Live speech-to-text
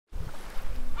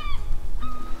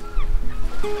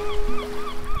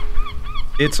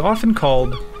It's often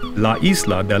called La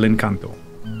Isla del Encanto,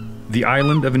 the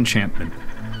Island of Enchantment.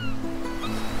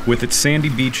 With its sandy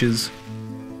beaches,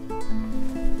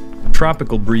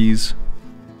 tropical breeze,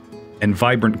 and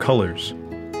vibrant colors,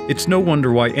 it's no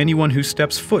wonder why anyone who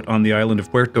steps foot on the island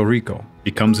of Puerto Rico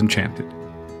becomes enchanted.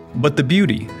 But the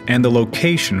beauty and the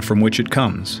location from which it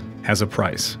comes has a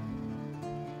price.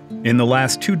 In the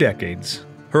last 2 decades,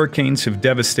 hurricanes have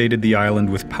devastated the island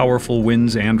with powerful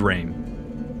winds and rain.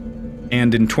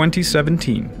 And in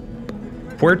 2017,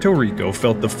 Puerto Rico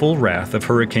felt the full wrath of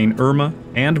Hurricane Irma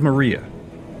and Maria,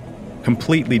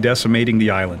 completely decimating the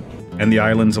island and the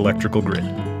island's electrical grid.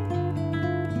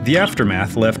 The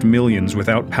aftermath left millions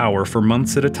without power for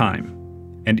months at a time,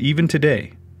 and even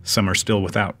today, some are still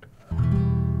without.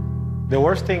 The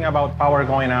worst thing about power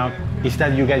going out is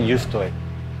that you get used to it.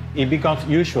 It becomes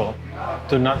usual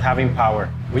to not having power.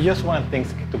 We just want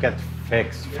things to get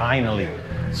fixed, finally.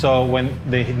 So when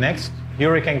the next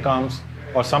hurricane comes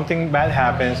or something bad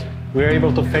happens, we're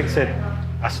able to fix it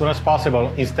as soon as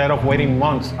possible instead of waiting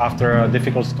months after a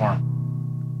difficult storm.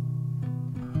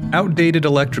 Outdated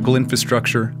electrical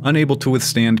infrastructure, unable to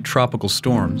withstand tropical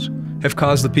storms, have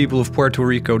caused the people of Puerto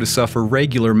Rico to suffer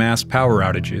regular mass power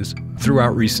outages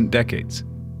throughout recent decades.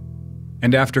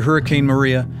 And after Hurricane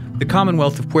Maria, the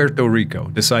Commonwealth of Puerto Rico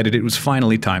decided it was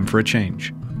finally time for a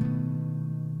change.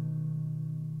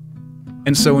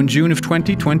 And so in June of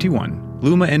 2021,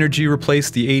 LUMA Energy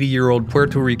replaced the 80-year-old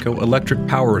Puerto Rico Electric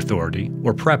Power Authority,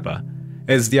 or PREPA,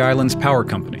 as the island's power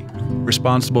company,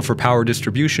 responsible for power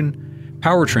distribution,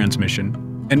 power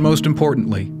transmission, and most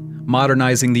importantly,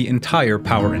 modernizing the entire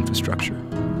power infrastructure.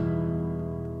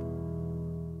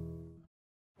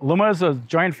 LUMA is a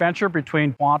joint venture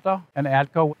between Quanta and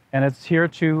ADCO, and it's here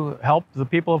to help the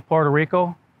people of Puerto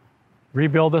Rico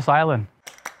rebuild this island.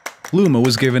 LUMA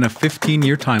was given a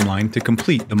 15-year timeline to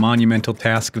complete the monumental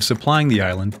task of supplying the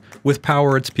island with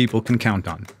power its people can count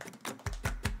on.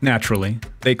 Naturally,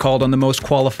 they called on the most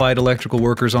qualified electrical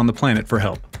workers on the planet for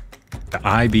help, the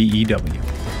IBEW.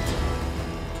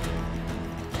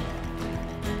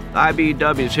 The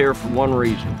IBEW is here for one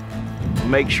reason: to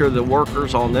make sure the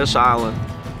workers on this island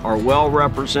are well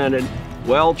represented,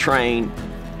 well trained,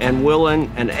 and willing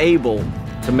and able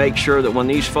to make sure that when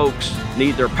these folks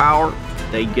need their power,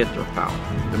 they get their power.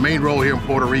 The main role here in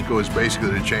Puerto Rico is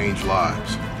basically to change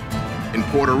lives. In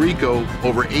Puerto Rico,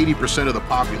 over 80% of the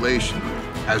population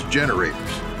has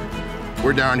generators.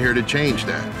 We're down here to change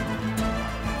that.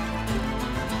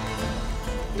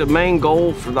 The main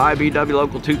goal for the IBEW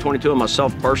Local 222 and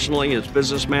myself personally as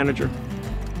business manager,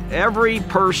 every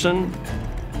person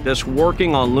that's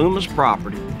working on LUMA's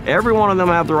property, every one of them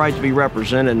have the right to be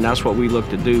represented, and that's what we look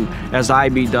to do as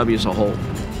IBEW as a whole.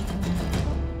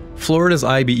 Florida's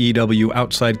IBEW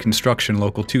Outside Construction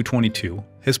Local 222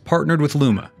 has partnered with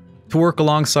LUMA to work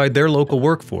alongside their local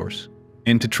workforce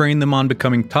and to train them on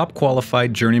becoming top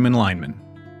qualified journeyman linemen.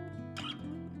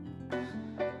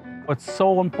 It's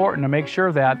so important to make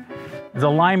sure that the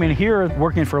linemen here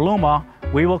working for LUMA,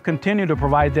 we will continue to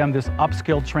provide them this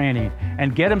upskilled training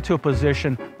and get them to a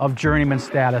position of journeyman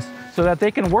status so that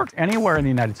they can work anywhere in the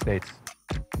United States.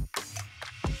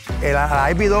 La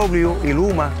IBEW y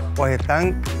LUMA pues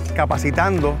están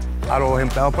capacitando a los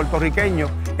empleados puertorriqueños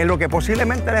en lo que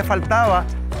posiblemente les faltaba,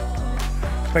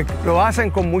 pues lo hacen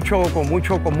con mucho amor, con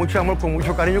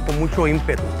mucho cariño, con mucho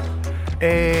ímpetu.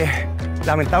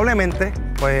 Lamentablemente,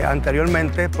 pues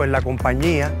anteriormente, pues la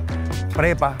compañía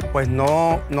PREPA pues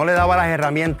no le daba las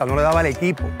herramientas, no le daba el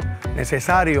equipo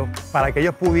necesario para que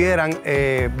ellos pudieran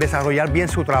desarrollar bien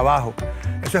su trabajo.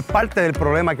 Eso es parte del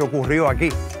problema que ocurrió aquí.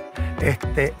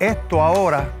 Esto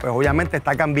ahora, pues obviamente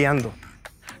está cambiando.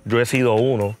 Yo he sido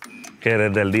uno que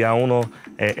desde el día 1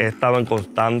 he estado en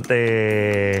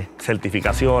constantes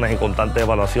certificaciones, en constantes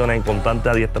evaluaciones, en constante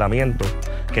adiestramiento,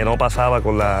 que no pasaba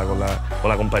con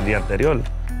la compañía anterior.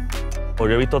 Pues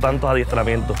yo he visto tantos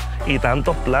adiestramientos y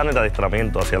tantos planes de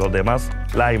adiestramiento hacia los demás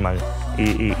lineman,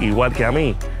 igual que a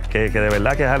mí, que de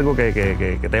verdad que es algo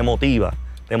que te motiva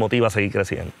a seguir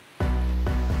creciendo.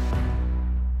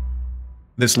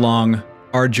 This long,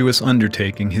 arduous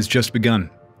undertaking has just begun,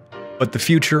 but the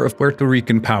future of Puerto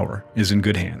Rican power is in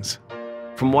good hands.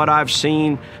 From what I've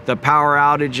seen, the power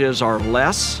outages are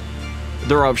less.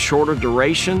 They're of shorter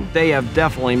duration. They have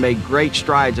definitely made great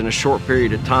strides in a short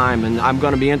period of time, and I'm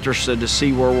going to be interested to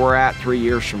see where we're at 3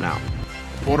 years from now.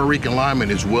 Puerto Rican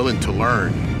lineman is willing to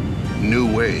learn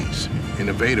new ways,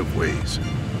 innovative ways.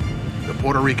 The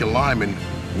Puerto Rican lineman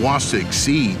wants to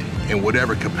exceed in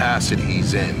whatever capacity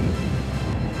he's in.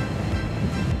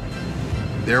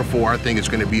 Therefore, I think it's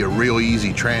going to be a real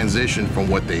easy transition from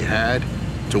what they had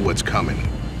to what's coming.